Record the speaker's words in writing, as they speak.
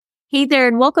Hey there,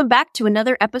 and welcome back to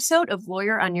another episode of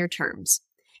Lawyer on Your Terms.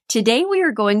 Today, we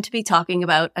are going to be talking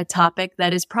about a topic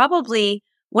that is probably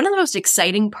one of the most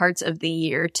exciting parts of the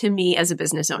year to me as a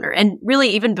business owner, and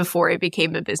really even before I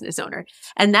became a business owner,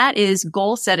 and that is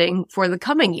goal setting for the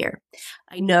coming year.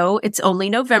 I know it's only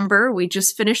November. We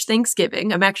just finished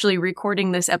Thanksgiving. I'm actually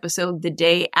recording this episode the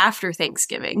day after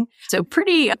Thanksgiving, so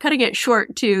pretty cutting it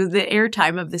short to the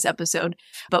airtime of this episode.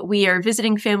 But we are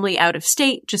visiting family out of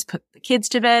state, just put the kids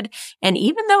to bed. And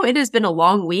even though it has been a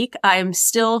long week, I'm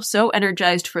still so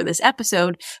energized for this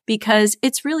episode because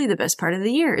it's really the best part of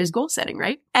the year is goal setting,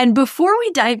 right? And before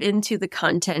we dive into the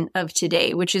content of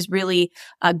today, which is really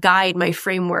a guide, my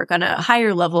framework on a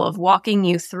higher level of walking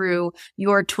you through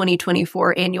your 2024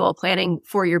 annual planning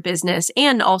for your business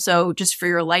and also just for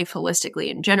your life holistically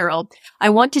in general,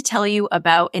 I want to tell you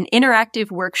about an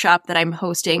interactive workshop that I'm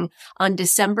hosting on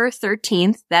December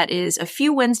 13th. That is a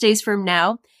few Wednesdays from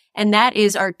now. And that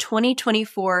is our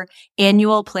 2024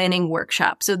 annual planning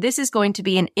workshop. So this is going to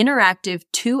be an interactive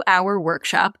 2-hour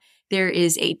workshop. There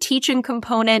is a teaching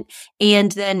component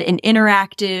and then an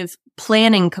interactive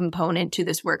planning component to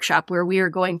this workshop where we are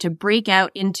going to break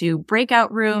out into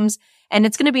breakout rooms. And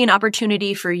it's going to be an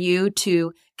opportunity for you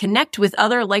to connect with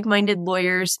other like-minded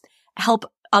lawyers, help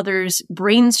others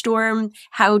brainstorm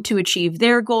how to achieve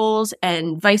their goals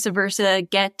and vice versa,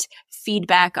 get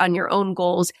feedback on your own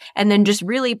goals, and then just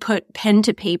really put pen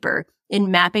to paper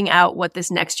in mapping out what this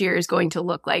next year is going to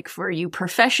look like for you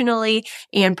professionally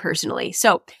and personally.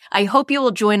 So I hope you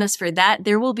will join us for that.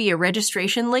 There will be a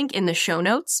registration link in the show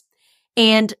notes.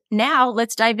 And now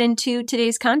let's dive into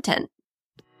today's content.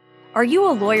 Are you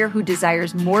a lawyer who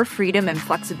desires more freedom and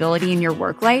flexibility in your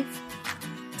work life?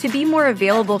 To be more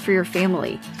available for your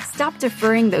family, stop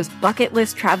deferring those bucket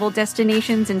list travel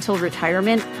destinations until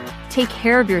retirement, take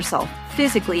care of yourself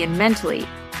physically and mentally,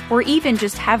 or even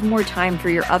just have more time for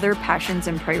your other passions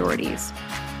and priorities.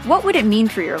 What would it mean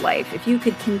for your life if you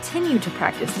could continue to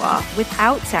practice law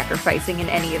without sacrificing in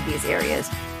any of these areas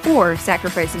or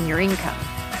sacrificing your income?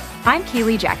 I'm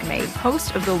Kaylee Jacome,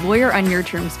 host of the Lawyer on Your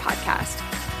Terms podcast.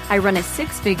 I run a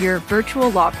 6-figure virtual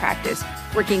law practice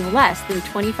working less than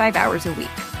 25 hours a week.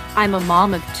 I'm a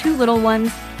mom of 2 little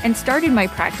ones and started my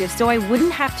practice so I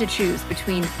wouldn't have to choose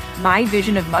between my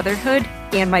vision of motherhood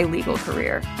and my legal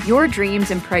career. Your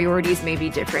dreams and priorities may be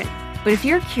different, but if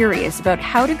you're curious about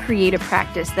how to create a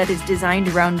practice that is designed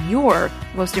around your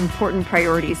most important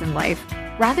priorities in life,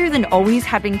 rather than always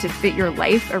having to fit your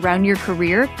life around your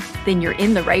career, then you're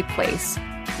in the right place.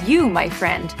 You, my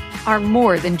friend, are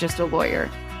more than just a lawyer,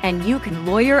 and you can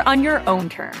lawyer on your own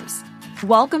terms.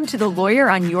 Welcome to the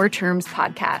Lawyer on Your Terms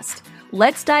podcast.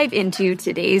 Let's dive into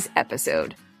today's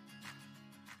episode.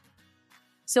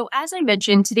 So as I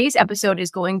mentioned, today's episode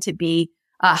is going to be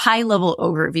a high-level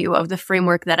overview of the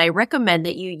framework that I recommend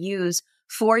that you use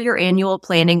for your annual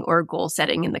planning or goal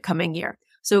setting in the coming year.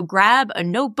 So grab a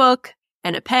notebook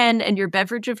and a pen and your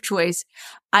beverage of choice.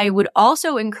 I would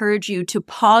also encourage you to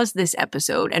pause this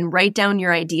episode and write down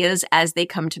your ideas as they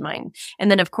come to mind. And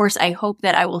then, of course, I hope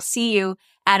that I will see you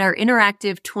at our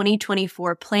interactive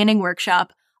 2024 planning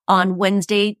workshop on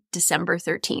Wednesday, December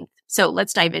 13th. So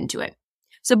let's dive into it.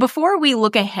 So before we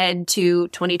look ahead to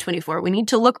 2024, we need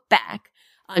to look back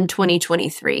on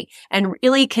 2023 and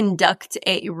really conduct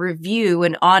a review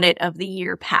and audit of the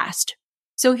year past.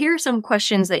 So here are some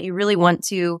questions that you really want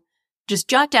to just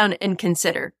jot down and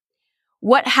consider.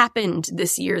 What happened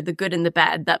this year, the good and the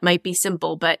bad? That might be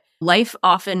simple, but life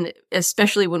often,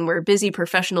 especially when we're busy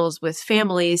professionals with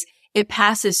families, it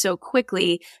passes so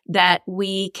quickly that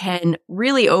we can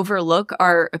really overlook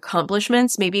our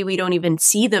accomplishments. Maybe we don't even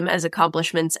see them as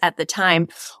accomplishments at the time.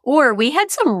 Or we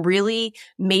had some really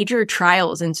major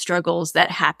trials and struggles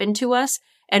that happened to us,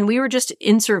 and we were just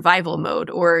in survival mode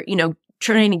or,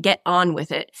 trying to get on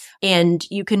with it. And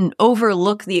you can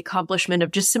overlook the accomplishment of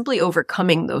just simply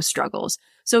overcoming those struggles.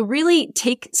 So really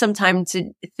take some time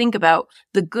to think about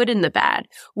the good and the bad.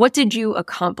 What did you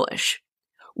accomplish?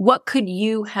 What could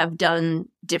you have done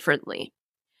differently?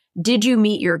 Did you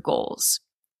meet your goals?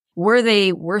 Were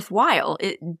they worthwhile?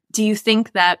 Do you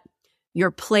think that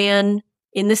your plan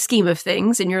in the scheme of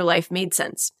things in your life made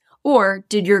sense? Or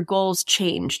did your goals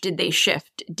change? Did they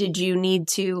shift? Did you need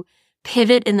to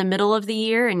pivot in the middle of the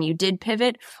year and you did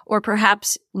pivot? Or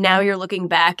perhaps now you're looking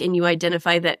back and you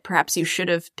identify that perhaps you should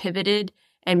have pivoted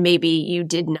and maybe you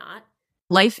did not.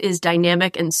 Life is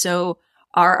dynamic and so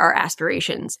are our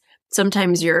aspirations.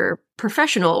 Sometimes your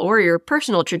professional or your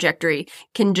personal trajectory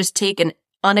can just take an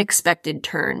unexpected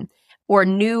turn or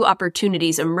new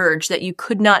opportunities emerge that you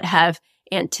could not have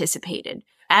anticipated.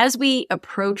 as we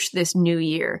approach this new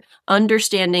year,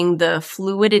 understanding the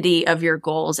fluidity of your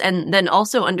goals and then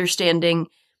also understanding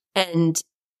and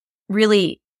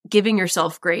really giving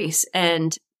yourself grace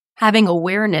and having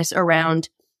awareness around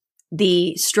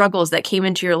the struggles that came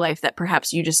into your life that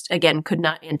perhaps you just, again, could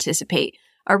not anticipate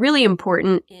are really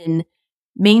important in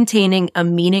maintaining a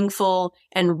meaningful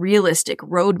and realistic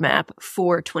roadmap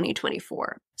for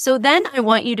 2024. So then I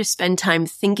want you to spend time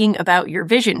thinking about your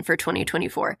vision for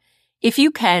 2024. If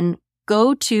you can,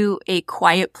 go to a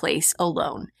quiet place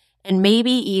alone and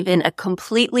maybe even a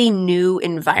completely new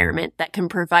environment that can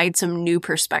provide some new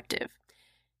perspective.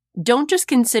 Don't just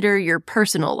consider your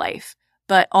personal life,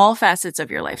 but all facets of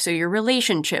your life. So your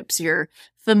relationships, your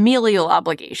familial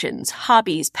obligations,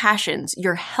 hobbies, passions,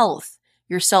 your health,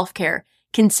 your self-care.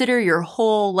 Consider your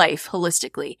whole life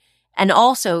holistically. And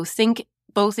also think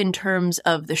both in terms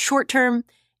of the short term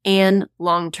and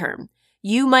long term.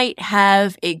 You might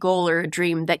have a goal or a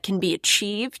dream that can be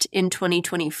achieved in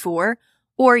 2024,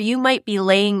 or you might be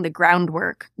laying the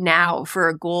groundwork now for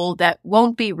a goal that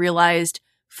won't be realized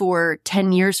for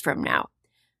 10 years from now.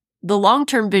 The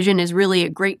long-term vision is really a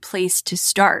great place to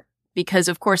start because,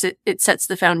 of course, it sets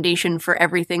the foundation for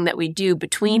everything that we do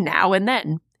between now and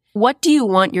then. What do you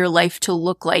want your life to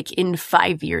look like in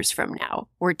 5 years from now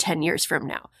or 10 years from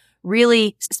now?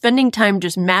 Really spending time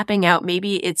just mapping out,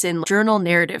 maybe it's in journal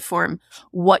narrative form,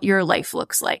 what your life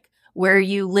looks like, where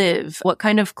you live, what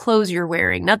kind of clothes you're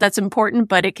wearing. Not that's important,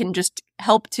 but it can just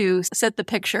help to set the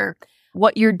picture,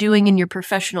 what you're doing in your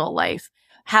professional life,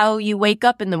 how you wake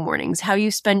up in the mornings, how you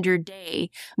spend your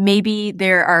day. Maybe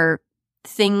there are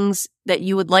things that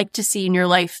you would like to see in your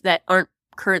life that aren't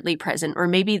currently present, or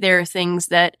maybe there are things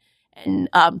that and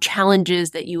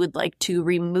challenges that you would like to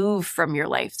remove from your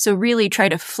life. So really try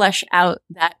to flesh out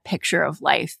that picture of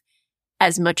life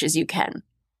as much as you can.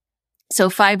 So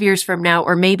 5 years from now,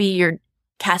 or maybe you're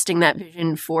casting that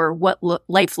vision for what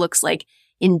life looks like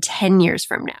in 10 years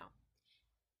from now.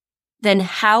 Then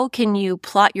how can you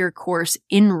plot your course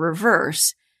in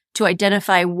reverse to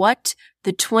identify what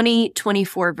the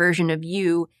 2024 version of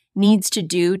you needs to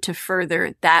do to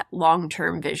further that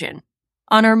long-term vision?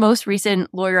 On our most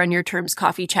recent Lawyer on Your Terms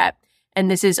coffee chat, and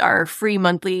this is our free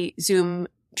monthly Zoom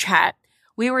chat,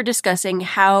 we were discussing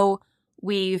how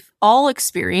we've all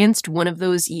experienced one of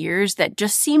those years that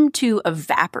just seemed to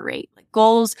evaporate. Like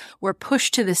goals were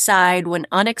pushed to the side when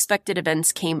unexpected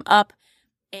events came up,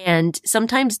 and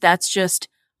sometimes that's just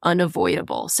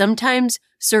unavoidable. Sometimes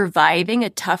surviving a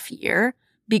tough year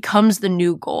becomes the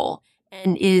new goal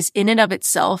and is in and of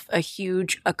itself a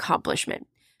huge accomplishment.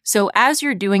 So as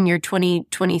you're doing your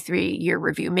 2023 year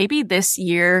review, maybe this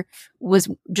year was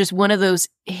just one of those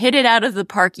hit it out of the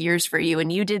park years for you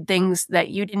and you did things that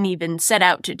you didn't even set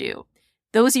out to do.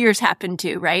 Those years happen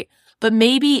too, right? But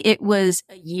maybe it was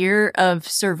a year of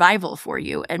survival for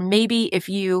you. And maybe if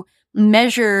you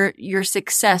measure your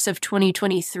success of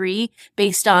 2023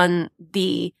 based on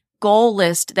the goal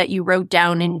list that you wrote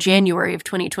down in January of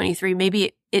 2023,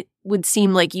 maybe it would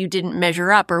seem like you didn't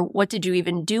measure up, or what did you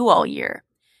even do all year?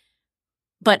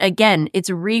 But again, it's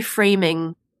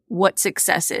reframing what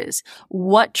success is.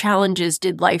 What challenges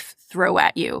did life throw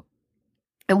at you?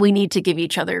 And we need to give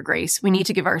each other grace. We need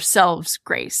to give ourselves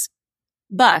grace.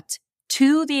 But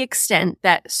to the extent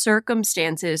that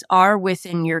circumstances are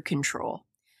within your control,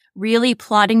 really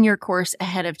plotting your course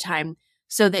ahead of time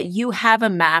so that you have a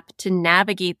map to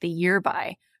navigate the year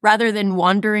by, rather than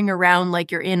wandering around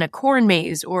like you're in a corn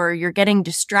maze or you're getting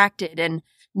distracted and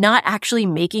not actually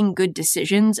making good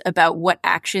decisions about what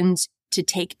actions to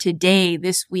take today,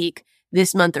 this week,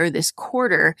 this month, or this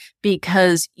quarter,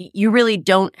 because you really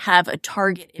don't have a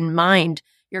target in mind.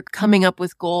 You're coming up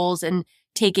with goals and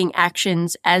taking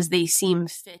actions as they seem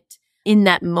fit in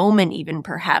that moment, even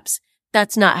perhaps.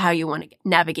 That's not how you want to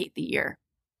navigate the year.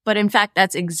 But in fact,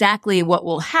 that's exactly what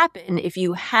will happen if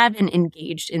you haven't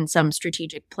engaged in some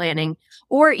strategic planning,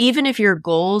 or even if your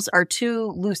goals are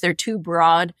too loose, they're too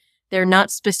broad, they're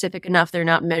not specific enough, they're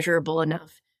not measurable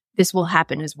enough. This will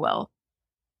happen as well.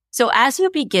 So as you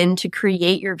begin to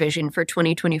create your vision for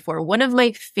 2024, one of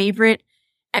my favorite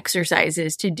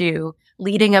exercises to do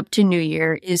leading up to New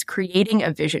Year is creating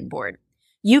a vision board.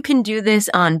 You can do this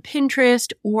on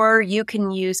Pinterest, or you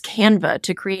can use Canva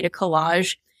to create a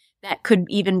collage that could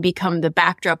even become the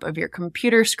backdrop of your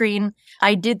computer screen.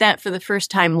 I did that for the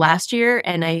first time last year,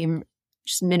 and I'm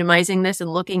just minimizing this and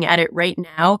looking at it right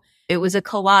now. It was a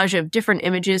collage of different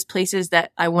images, places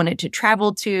that I wanted to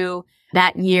travel to.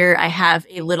 That year, I have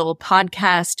a little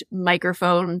podcast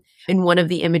microphone in one of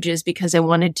the images because I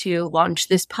wanted to launch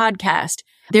this podcast.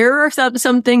 There are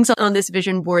some things on this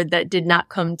vision board that did not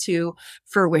come to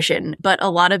fruition, but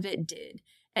a lot of it did.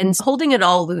 And holding it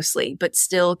all loosely, but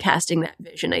still casting that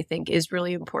vision, I think, is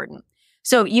really important.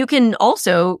 So you can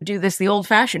also do this the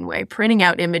old-fashioned way, printing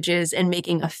out images and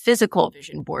making a physical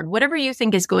vision board, whatever you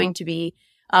think is going to be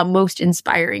most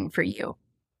inspiring for you.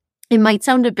 It might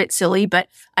sound a bit silly, but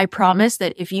I promise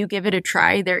that if you give it a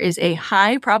try, there is a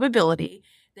high probability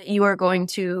that you are going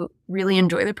to really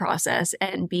enjoy the process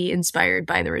and be inspired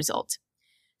by the result.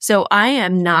 So I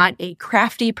am not a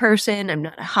crafty person. I'm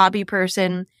not a hobby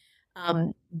person.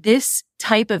 This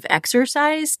type of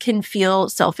exercise can feel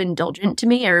self-indulgent to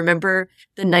me. I remember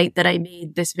the night that I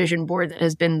made this vision board that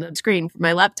has been the screen for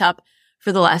my laptop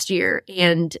for the last year.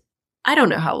 And I don't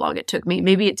know how long it took me.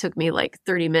 Maybe it took me like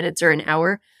 30 minutes or an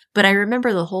hour. But I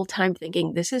remember the whole time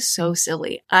thinking, this is so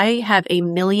silly. I have a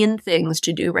million things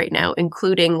to do right now,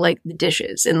 including like the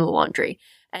dishes in the laundry.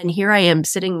 And here I am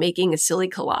sitting making a silly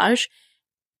collage.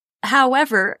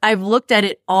 However, I've looked at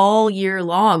it all year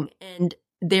long, and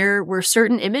there were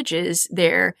certain images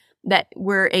there that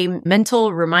were a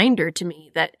mental reminder to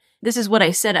me that this is what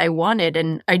I said I wanted,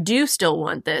 and I do still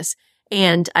want this.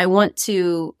 And I want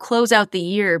to close out the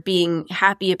year being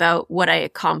happy about what I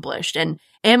accomplished. And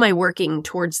am I working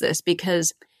towards this?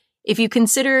 Because if you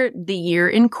consider the year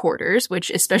in quarters, which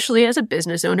especially as a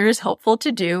business owner is helpful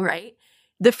to do, right?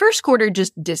 The first quarter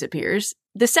just disappears.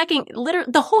 The second, literally,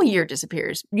 the whole year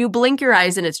disappears. You blink your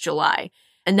eyes and it's July.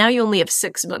 And now you only have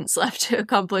 6 months left to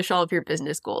accomplish all of your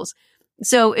business goals.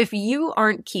 So if you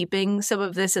aren't keeping some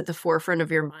of this at the forefront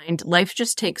of your mind, life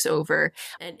just takes over,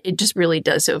 and it just really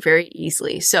does so very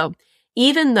easily. So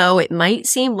even though it might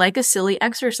seem like a silly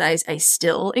exercise, I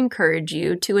still encourage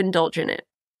you to indulge in it.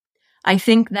 I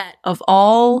think that of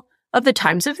all of the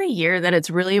times of the year that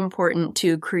it's really important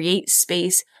to create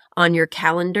space on your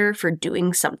calendar for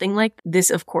doing something like this,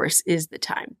 of course, is the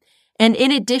time. And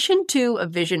in addition to a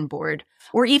vision board,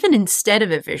 or even instead of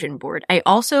a vision board, I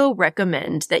also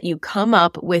recommend that you come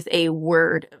up with a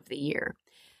word of the year.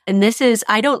 And this is,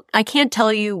 I can't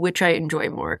tell you which I enjoy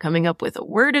more, coming up with a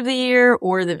word of the year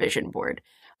or the vision board.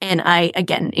 And I,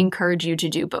 again, encourage you to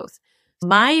do both.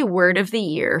 My word of the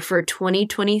year for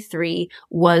 2023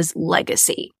 was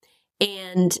legacy.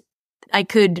 And I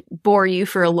could bore you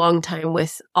for a long time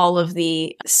with all of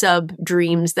the sub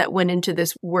dreams that went into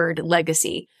this word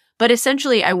legacy. But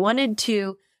essentially, I wanted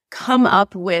to come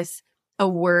up with a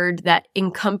word that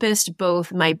encompassed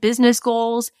both my business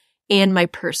goals and my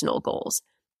personal goals.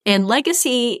 And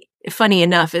legacy, funny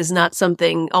enough, is not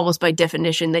something almost by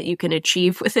definition that you can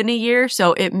achieve within a year.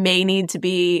 So it may need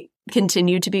to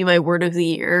continue to be my word of the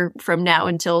year from now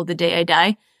until the day I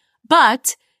die.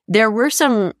 But there were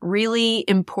some really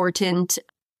important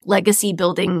legacy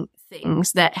building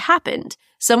things that happened.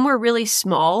 Some were really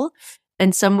small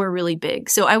and some were really big.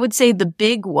 So I would say the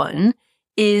big one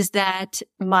is that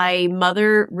my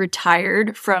mother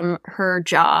retired from her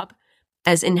job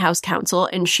as in-house counsel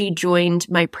and she joined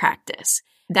my practice.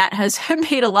 That has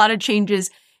made a lot of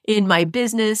changes in my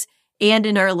business and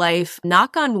in our life.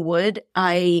 Knock on wood,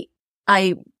 I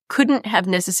couldn't have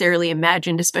necessarily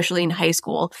imagined, especially in high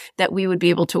school, that we would be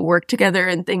able to work together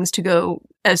and things to go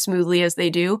as smoothly as they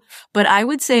do. But I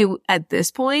would say at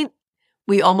this point,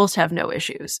 we almost have no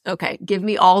issues. Okay, give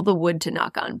me all the wood to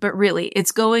knock on. But really,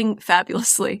 it's going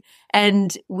fabulously.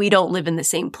 And we don't live in the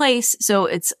same place. So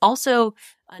it's also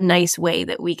a nice way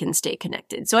that we can stay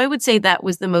connected. So I would say that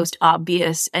was the most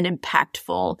obvious and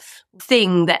impactful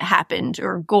thing that happened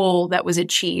or goal that was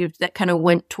achieved that kind of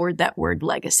went toward that word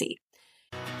legacy.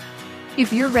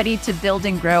 If you're ready to build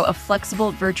and grow a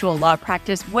flexible virtual law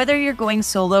practice, whether you're going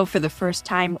solo for the first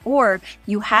time or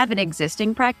you have an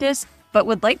existing practice, but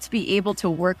would like to be able to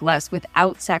work less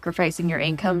without sacrificing your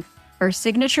income, our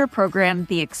signature program,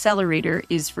 The Accelerator,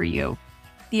 is for you.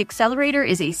 The Accelerator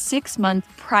is a 6-month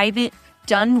private,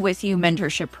 done-with-you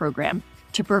mentorship program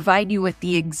to provide you with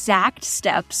the exact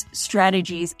steps,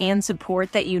 strategies, and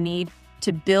support that you need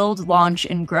to build, launch,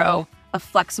 and grow a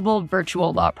flexible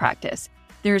virtual law practice.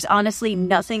 There's honestly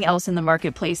nothing else in the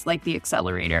marketplace like The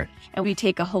Accelerator, and we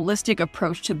take a holistic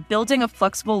approach to building a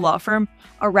flexible law firm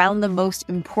around the most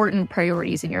important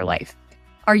priorities in your life.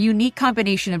 Our unique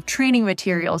combination of training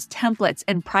materials, templates,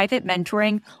 and private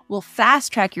mentoring will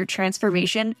fast-track your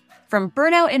transformation from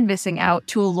burnout and missing out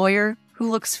to a lawyer who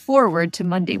looks forward to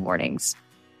Monday mornings.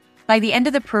 By the end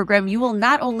of the program, you will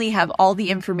not only have all the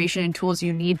information and tools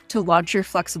you need to launch your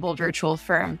flexible virtual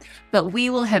firm, but we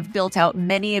will have built out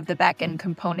many of the back-end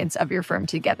components of your firm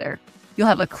together. You'll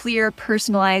have a clear,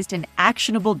 personalized, and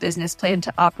actionable business plan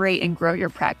to operate and grow your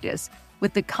practice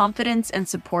with the confidence and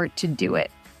support to do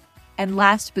it. And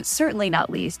last but certainly not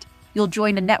least, you'll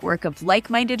join a network of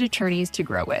like-minded attorneys to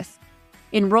grow with.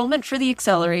 Enrollment for the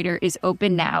accelerator is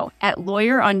open now at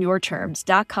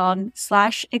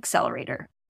lawyeronyourterms.com/accelerator.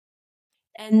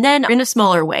 And then in a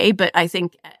smaller way, but I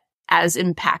think as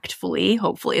impactfully,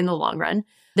 hopefully in the long run,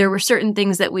 there were certain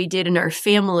things that we did in our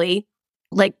family,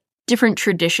 like different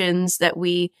traditions that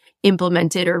we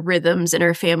implemented or rhythms in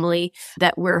our family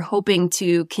that we're hoping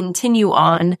to continue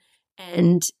on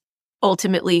and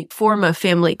ultimately form a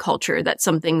family culture. That's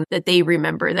something that they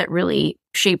remember that really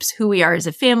shapes who we are as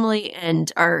a family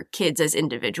and our kids as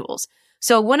individuals.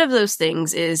 So one of those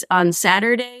things is on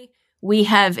Saturday, we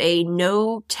have a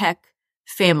no tech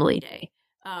family day.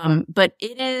 But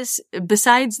it is,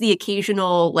 besides the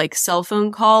occasional like cell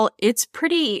phone call, it's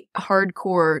pretty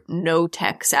hardcore no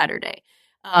tech Saturday.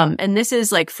 And this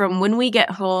is like from when we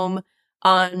get home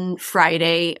on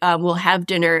Friday, we'll have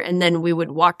dinner and then we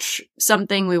would watch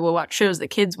something. We will watch shows. The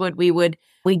kids would. We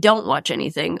don't watch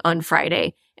anything on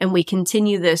Friday, and we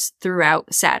continue this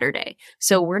throughout Saturday.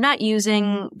 So we're not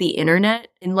using the internet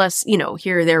unless,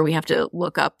 here or there we have to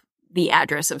look up the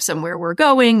address of somewhere we're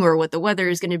going or what the weather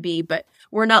is going to be. But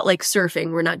we're not like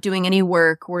surfing. We're not doing any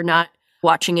work. We're not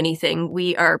watching anything.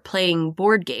 We are playing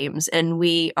board games and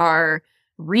we are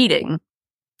reading.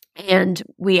 And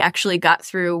we actually got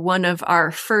through one of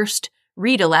our first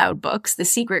read aloud books, The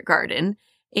Secret Garden.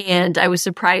 And I was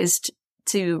surprised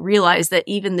to realize that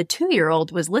even the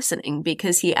 2-year-old was listening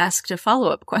because he asked a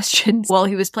follow-up question while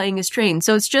he was playing his train.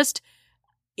 So it's just,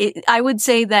 I would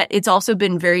say that it's also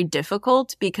been very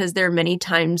difficult because there are many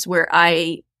times where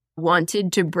I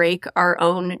wanted to break our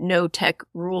own no tech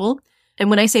rule. And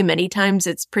when I say many times,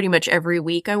 it's pretty much every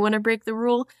week I want to break the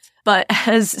rule. But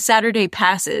as Saturday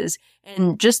passes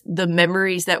and just the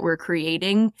memories that we're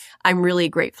creating, I'm really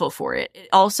grateful for it. It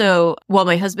also, while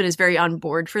my husband is very on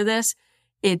board for this,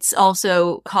 it's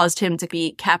also caused him to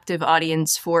be captive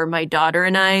audience for my daughter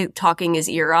and I, talking his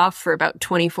ear off for about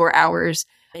 24 hours.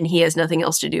 And he has nothing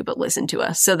else to do but listen to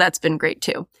us. So that's been great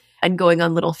too. And going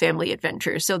on little family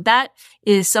adventures. So that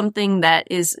is something that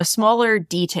is a smaller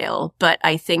detail, but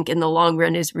I think in the long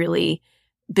run is really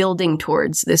building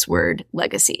towards this word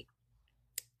legacy.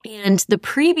 And the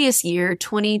previous year,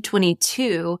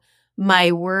 2022,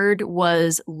 my word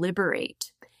was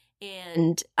liberate.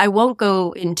 And I won't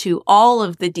go into all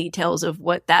of the details of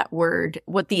what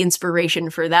the inspiration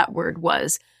for that word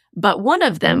was, but one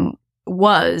of them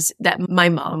was that my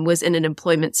mom was in an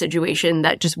employment situation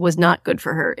that just was not good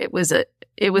for her. It was a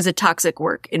toxic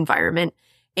work environment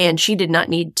and she did not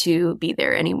need to be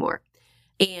there anymore.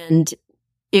 And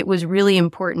it was really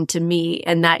important to me.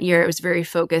 And that year I was very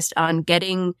focused on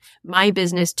getting my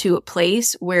business to a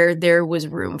place where there was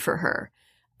room for her.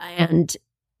 And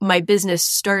my business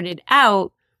started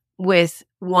out with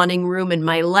wanting room in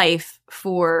my life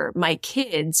for my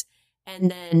kids.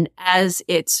 And then as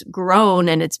it's grown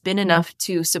and it's been enough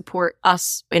to support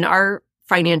us in our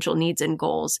financial needs and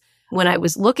goals, when I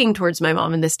was looking towards my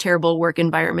mom in this terrible work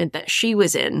environment that she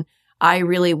was in, I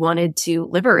really wanted to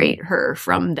liberate her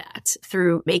from that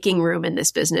through making room in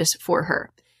this business for her.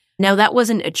 Now, that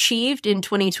wasn't achieved in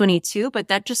 2022, but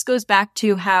that just goes back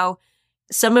to how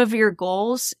some of your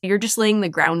goals, you're just laying the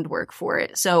groundwork for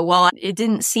it. So while it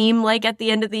didn't seem like at the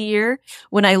end of the year,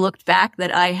 when I looked back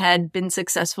that I had been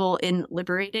successful in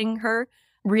liberating her,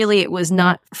 really it was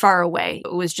not far away.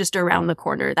 It was just around the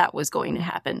corner that was going to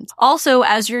happen. Also,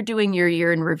 as you're doing your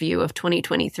year in review of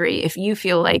 2023, if you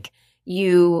feel like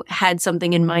you had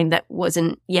something in mind that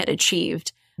wasn't yet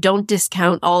achieved, don't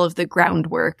discount all of the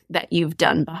groundwork that you've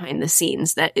done behind the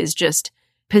scenes that is just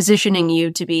positioning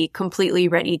you to be completely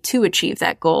ready to achieve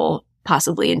that goal,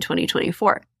 possibly in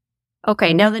 2024.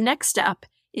 Okay, now the next step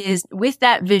is with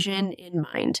that vision in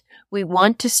mind, we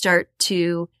want to start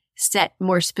to set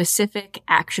more specific,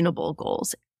 actionable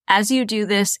goals. As you do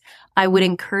this, I would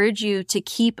encourage you to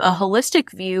keep a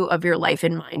holistic view of your life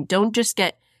in mind. Don't just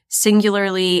get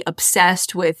singularly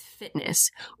obsessed with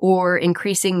fitness or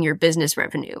increasing your business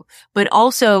revenue, but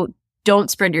also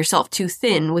don't spread yourself too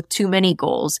thin with too many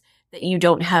goals that you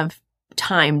don't have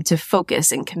time to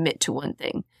focus and commit to one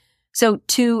thing. So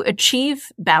to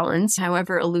achieve balance,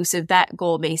 however elusive that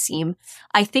goal may seem,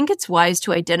 I think it's wise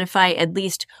to identify at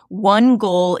least one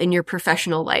goal in your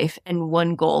professional life and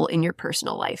one goal in your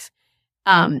personal life.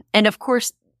 And of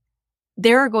course,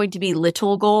 there are going to be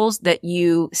little goals that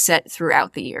you set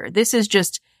throughout the year. This is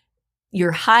just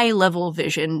your high level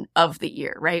vision of the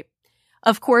year, right?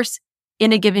 Of course,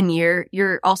 in a given year,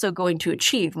 you're also going to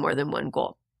achieve more than one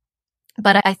goal.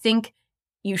 But I think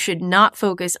you should not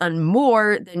focus on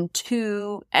more than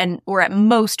 2 or at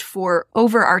most 4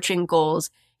 overarching goals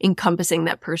encompassing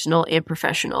that personal and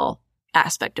professional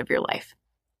aspect of your life.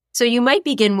 So you might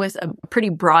begin with a pretty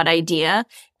broad idea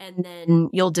and then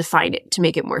you'll define it to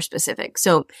make it more specific.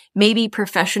 So maybe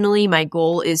professionally, my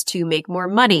goal is to make more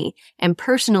money. And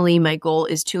personally, my goal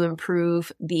is to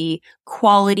improve the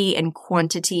quality and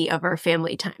quantity of our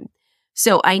family time.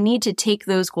 So I need to take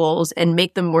those goals and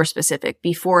make them more specific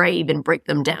before I even break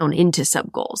them down into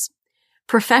sub goals.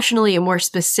 Professionally, a more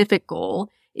specific goal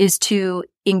is to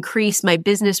increase my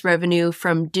business revenue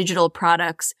from digital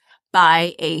products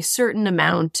by a certain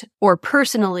amount, or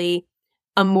personally,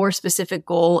 a more specific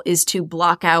goal is to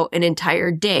block out an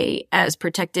entire day as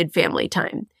protected family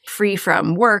time, free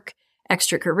from work,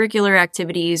 extracurricular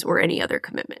activities, or any other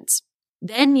commitments.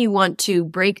 Then you want to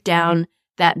break down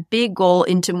that big goal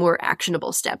into more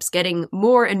actionable steps, getting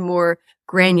more and more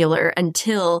granular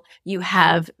until you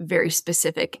have very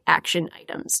specific action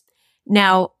items.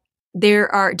 Now,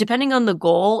 depending on the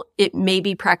goal, it may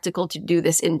be practical to do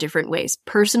this in different ways.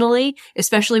 Personally,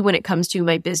 especially when it comes to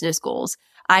my business goals,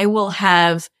 I will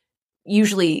have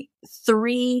usually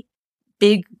 3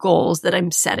 big goals that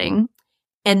I'm setting.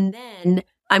 And then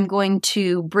I'm going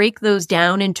to break those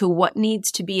down into what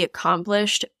needs to be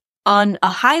accomplished on a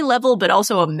high level, but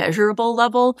also a measurable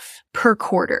level per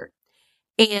quarter.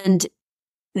 And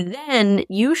then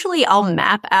usually I'll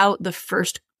map out the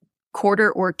first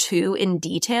quarter or 2 in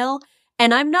detail.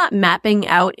 And I'm not mapping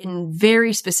out in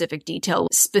very specific detail,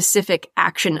 specific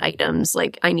action items,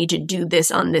 like I need to do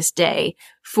this on this day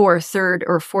for 3rd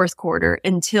or 4th quarter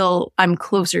until I'm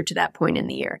closer to that point in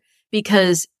the year.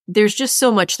 Because there's just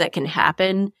so much that can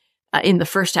happen in the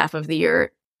first half of the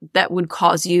year that would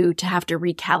cause you to have to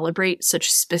recalibrate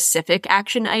such specific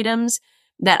action items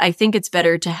that I think it's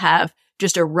better to have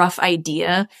just a rough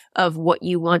idea of what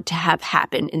you want to have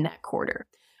happen in that quarter.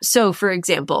 So, for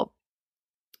example,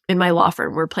 in my law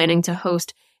firm, we're planning to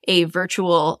host a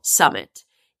virtual summit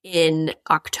in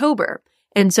October.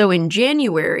 And so in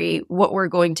January, what we're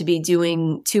going to be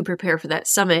doing to prepare for that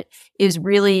summit is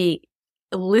really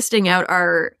listing out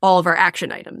all of our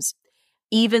action items.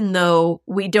 Even though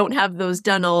we don't have those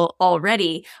done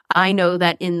already, I know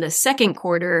that in the 2nd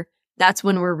quarter, that's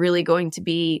when we're really going to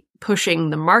be pushing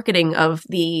the marketing of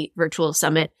the virtual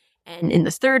summit. And in the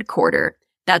 3rd quarter,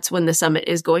 that's when the summit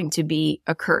is going to be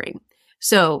occurring.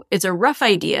 So it's a rough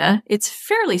idea. It's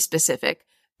fairly specific,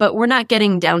 but we're not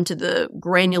getting down to the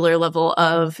granular level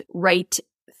of write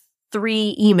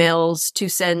 3 emails to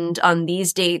send on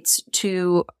these dates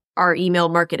to our email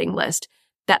marketing list.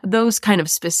 Those kind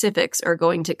of specifics are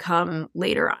going to come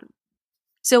later on.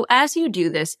 So as you do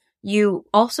this, you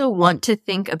also want to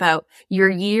think about your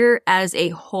year as a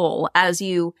whole as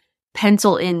you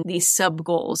pencil in these sub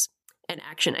goals and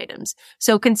action items.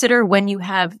 So consider when you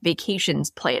have vacations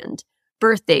planned,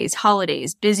 birthdays,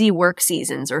 holidays, busy work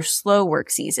seasons, or slow work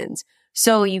seasons.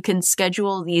 So you can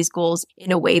schedule these goals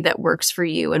in a way that works for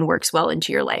you and works well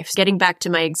into your life. Getting back to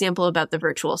my example about the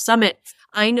virtual summit,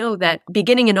 I know that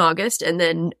beginning in August and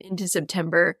then into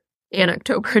September and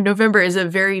October, November is a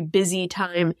very busy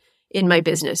time in my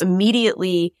business.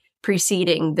 Immediately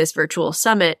preceding this virtual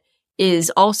summit is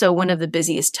also one of the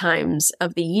busiest times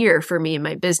of the year for me in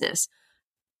my business.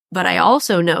 But I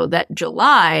also know that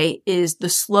July is the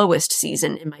slowest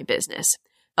season in my business.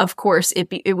 Of course,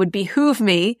 it would behoove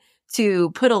me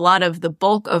to put a lot of the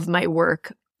bulk of my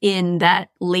work in that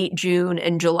late June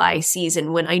and July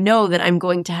season when I know that I'm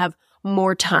going to have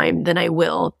more time than I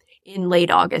will in late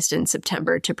August and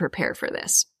September to prepare for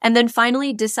this. And then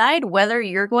finally, decide whether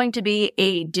you're going to be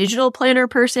a digital planner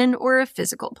person or a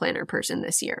physical planner person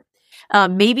this year.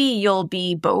 Maybe you'll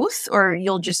be both, or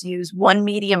you'll just use one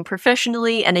medium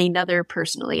professionally and another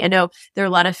personally. I know there are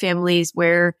a lot of families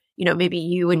where, maybe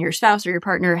you and your spouse or your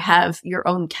partner have your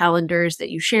own calendars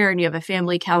that you share and you have a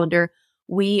family calendar.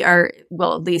 We are,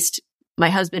 well, at least my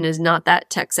husband is not that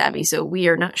tech savvy, so we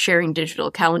are not sharing digital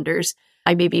calendars.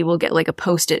 I maybe will get like a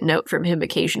Post-it note from him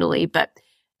occasionally, but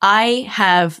I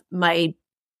have my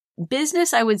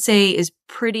business, I would say, is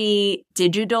pretty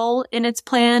digital in its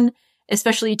plan,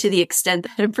 especially to the extent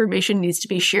that information needs to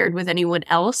be shared with anyone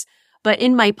else. But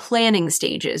in my planning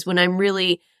stages, when I'm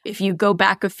really, if you go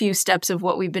back a few steps of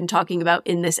what we've been talking about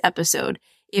in this episode,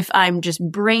 if I'm just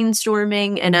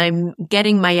brainstorming and I'm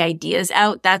getting my ideas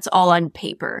out, that's all on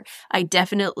paper. I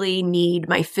definitely need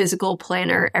my physical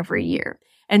planner every year.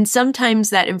 And sometimes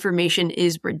that information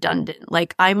is redundant.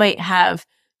 Like I might have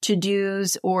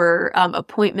to-dos or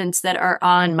appointments that are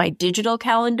on my digital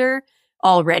calendar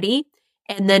already.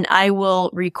 And then I will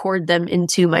record them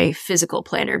into my physical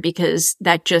planner because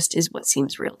that just is what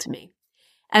seems real to me.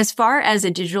 As far as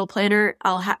a digital planner,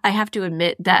 I have to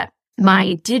admit that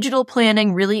my digital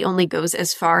planning really only goes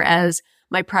as far as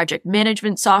my project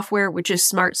management software, which is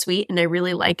SmartSuite, and I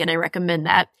really like and I recommend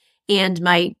that. and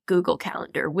my Google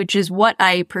Calendar, which is what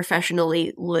I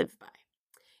professionally live by.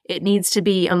 It needs to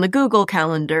be on the Google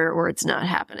Calendar or it's not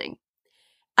happening.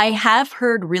 I have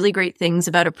heard really great things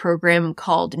about a program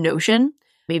called Notion.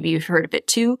 Maybe you've heard of it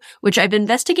too, which I've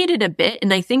investigated a bit,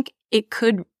 and I think it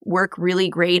could work really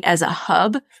great as a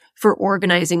hub for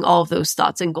organizing all of those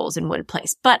thoughts and goals in one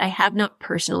place. But I have not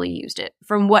personally used it.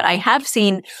 From what I have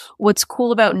seen, what's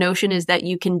cool about Notion is that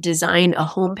you can design a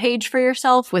homepage for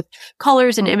yourself with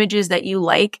colors and images that you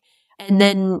like. And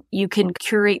then you can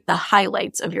curate the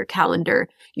highlights of your calendar,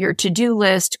 your to-do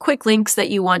list, quick links that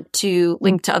you want to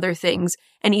link to other things,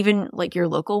 and even like your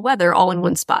local weather all in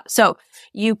one spot. So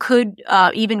you could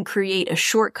even create a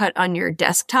shortcut on your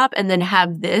desktop and then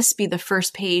have this be the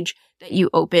first page that you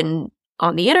open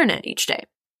on the internet each day.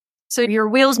 So your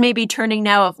wheels may be turning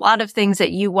now of a lot of things that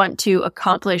you want to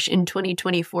accomplish in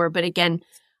 2024. But again,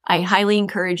 I highly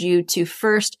encourage you to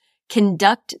first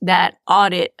conduct that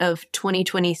audit of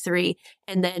 2023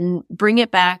 and then bring it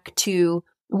back to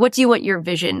what do you want your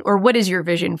vision, or what is your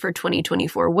vision for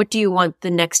 2024? What do you want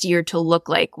the next year to look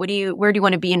like? Where do you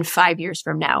want to be in 5 years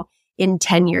from now, in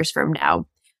 10 years from now?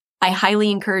 I highly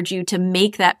encourage you to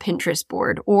make that Pinterest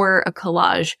board or a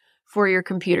collage for your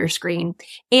computer screen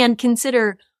and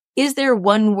consider, is there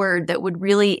one word that would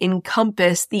really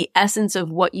encompass the essence of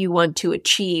what you want to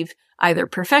achieve, either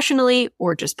professionally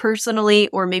or just personally,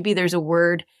 or maybe there's a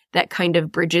word that kind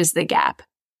of bridges the gap.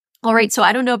 All right, so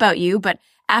I don't know about you, but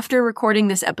after recording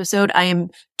this episode, I am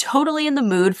totally in the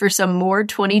mood for some more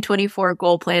 2024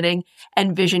 goal planning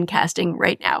and vision casting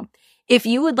right now. If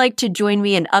you would like to join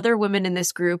me and other women in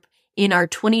this group in our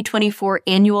 2024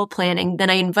 annual planning, then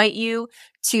I invite you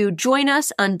to join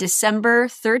us on December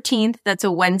 13th, that's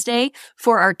a Wednesday,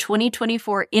 for our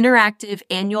 2024 interactive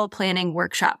annual planning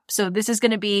workshop. So this is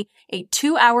going to be a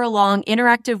 2-hour-long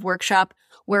interactive workshop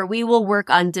where we will work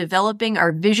on developing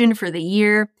our vision for the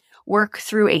year, work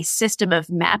through a system of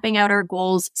mapping out our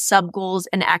goals, sub-goals,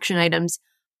 and action items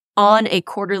on a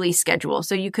quarterly schedule.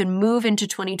 So you can move into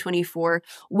 2024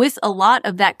 with a lot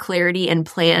of that clarity and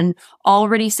plan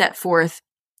already set forth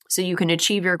so you can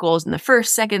achieve your goals in the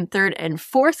first, second, third, and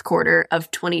fourth quarter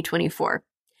of 2024.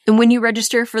 And when you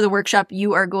register for the workshop,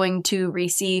 you are going to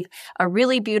receive a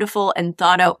really beautiful and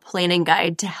thought out planning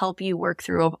guide to help you work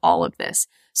through all of this.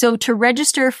 So to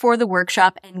register for the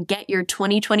workshop and get your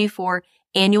 2024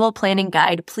 annual planning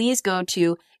guide, please go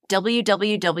to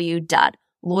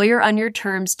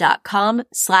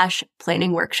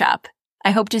www.lawyeronyourterms.com/planning workshop.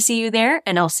 I hope to see you there,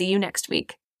 and I'll see you next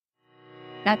week.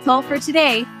 That's all for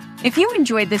today. If you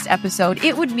enjoyed this episode,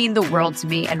 it would mean the world to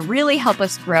me and really help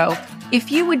us grow if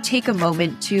you would take a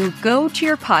moment to go to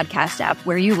your podcast app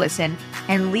where you listen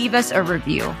and leave us a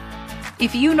review.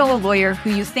 If you know a lawyer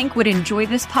who you think would enjoy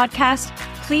this podcast,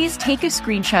 please take a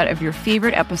screenshot of your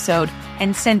favorite episode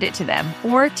and send it to them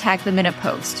or tag them in a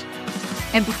post.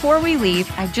 And before we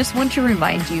leave, I just want to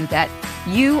remind you that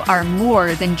you are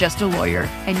more than just a lawyer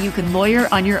and you can lawyer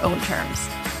on your own terms.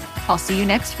 I'll see you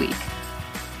next week.